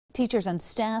Teachers and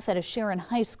staff at a Sharon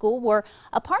High School were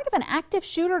a part of an active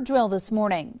shooter drill this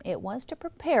morning. It was to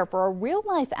prepare for a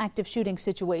real-life active shooting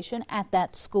situation at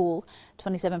that school.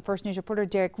 27 First News reporter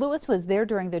Derek Lewis was there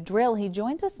during the drill. He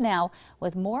joins us now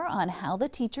with more on how the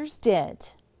teachers did.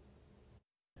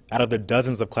 Out of the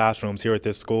dozens of classrooms here at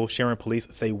this school, Sharon police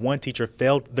say one teacher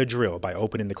failed the drill by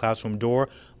opening the classroom door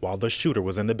while the shooter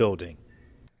was in the building.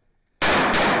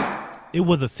 It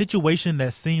was a situation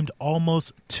that seemed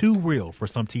almost too real for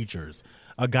some teachers.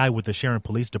 A guy with the Sharon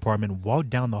Police Department walked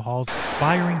down the halls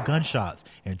firing gunshots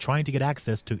and trying to get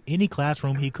access to any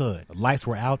classroom he could. The lights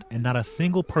were out and not a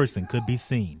single person could be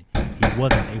seen. He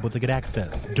wasn't able to get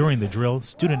access. During the drill,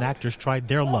 student actors tried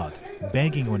their luck,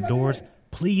 banging on doors,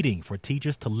 pleading for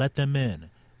teachers to let them in.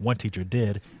 One teacher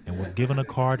did and was given a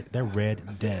card that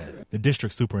read dead. The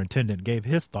district superintendent gave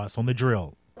his thoughts on the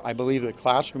drill. I believe the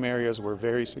classroom areas were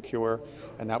very secure,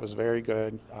 and that was very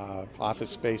good.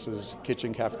 Office spaces,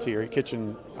 kitchen, cafeteria,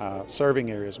 kitchen serving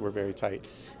areas were very tight.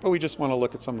 But we just want to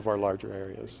look at some of our larger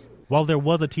areas. While there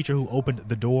was a teacher who opened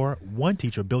the door, one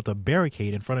teacher built a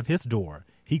barricade in front of his door.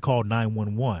 He called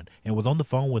 911 and was on the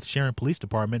phone with Sharon Police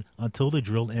Department until the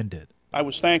drill ended. I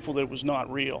was thankful that it was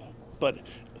not real, but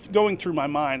going through my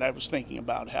mind, I was thinking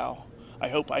about how I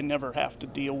hope I never have to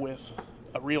deal with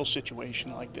a real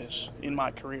situation like this in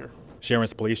my career.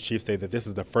 Sharon's police chief say that this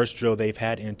is the first drill they've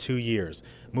had in 2 years.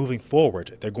 Moving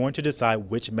forward, they're going to decide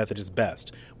which method is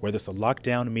best, whether it's a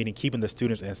lockdown, meaning keeping the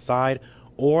students inside,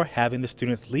 or having the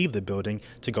students leave the building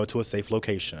to go to a safe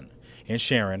location. In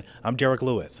Sharon, I'm Derek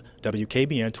Lewis,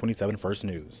 WKBN 27 First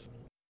News.